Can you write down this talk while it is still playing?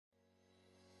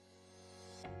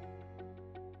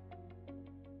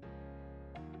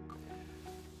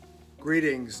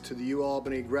Greetings to the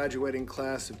UAlbany graduating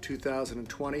class of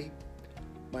 2020.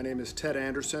 My name is Ted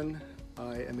Anderson.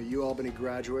 I am a UAlbany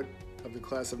graduate of the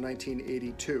class of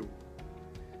 1982,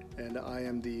 and I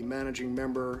am the managing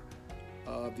member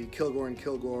of the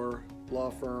Kilgore Law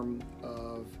firm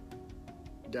of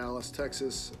Dallas,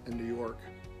 Texas, and New York.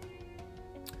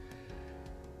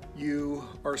 You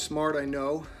are smart, I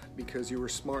know, because you were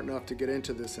smart enough to get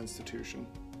into this institution.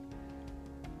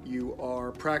 You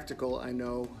are practical, I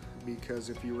know, because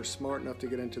if you were smart enough to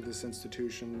get into this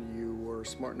institution, you were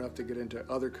smart enough to get into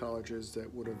other colleges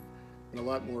that would have been a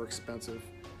lot more expensive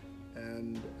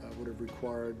and would have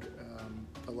required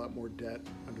a lot more debt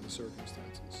under the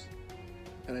circumstances.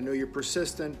 And I know you're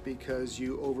persistent because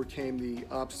you overcame the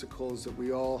obstacles that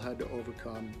we all had to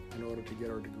overcome in order to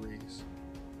get our degrees.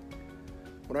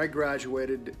 When I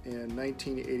graduated in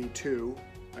 1982,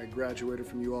 I graduated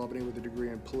from UAlbany with a degree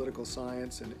in political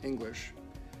science and English,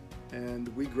 and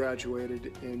we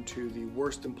graduated into the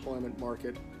worst employment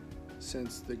market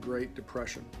since the Great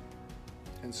Depression.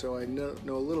 And so I know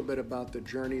a little bit about the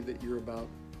journey that you're about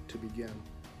to begin.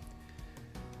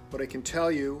 What I can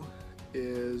tell you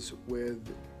is with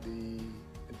the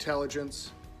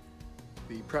intelligence,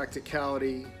 the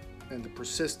practicality, and the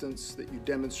persistence that you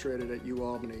demonstrated at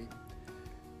UAlbany,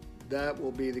 that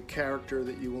will be the character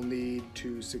that you will need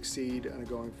to succeed on a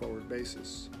going forward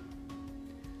basis.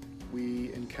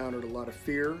 We encountered a lot of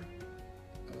fear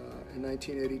in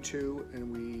 1982,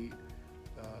 and we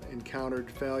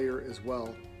encountered failure as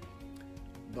well,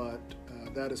 but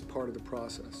that is part of the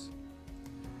process.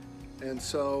 And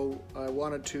so I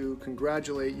wanted to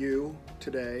congratulate you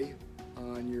today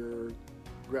on your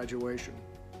graduation.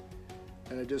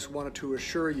 And I just wanted to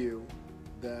assure you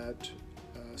that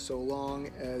so long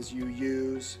as you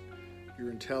use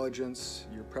your intelligence,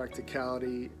 your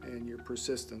practicality, and your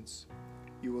persistence,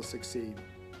 you will succeed.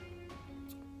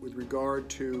 With regard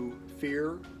to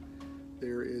fear,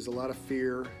 there is a lot of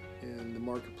fear in the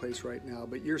marketplace right now,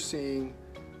 but you're seeing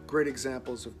great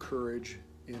examples of courage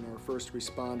in our first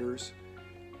responders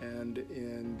and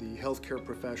in the healthcare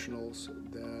professionals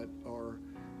that are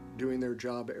doing their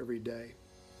job every day.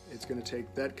 It's going to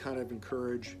take that kind of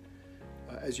courage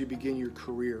as you begin your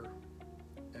career.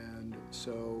 And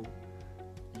so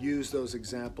use those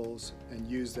examples and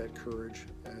use that courage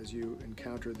as you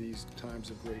encounter these times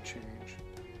of great change.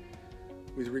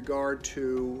 With regard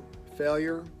to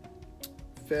failure,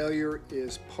 failure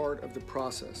is part of the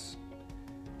process.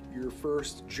 Your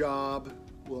first job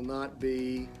will not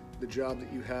be the job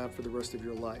that you have for the rest of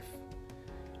your life.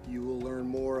 You will learn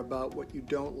more about what you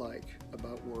don't like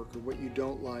about work or what you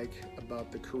don't like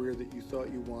about the career that you thought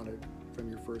you wanted from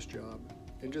your first job.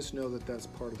 And just know that that's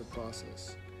part of the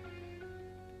process.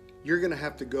 You're going to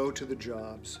have to go to the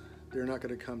jobs. They're not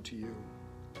going to come to you.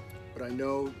 But I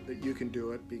know that you can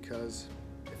do it, because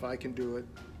if I can do it,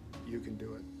 you can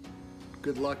do it.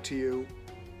 Good luck to you,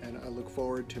 and I look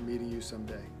forward to meeting you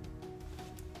someday.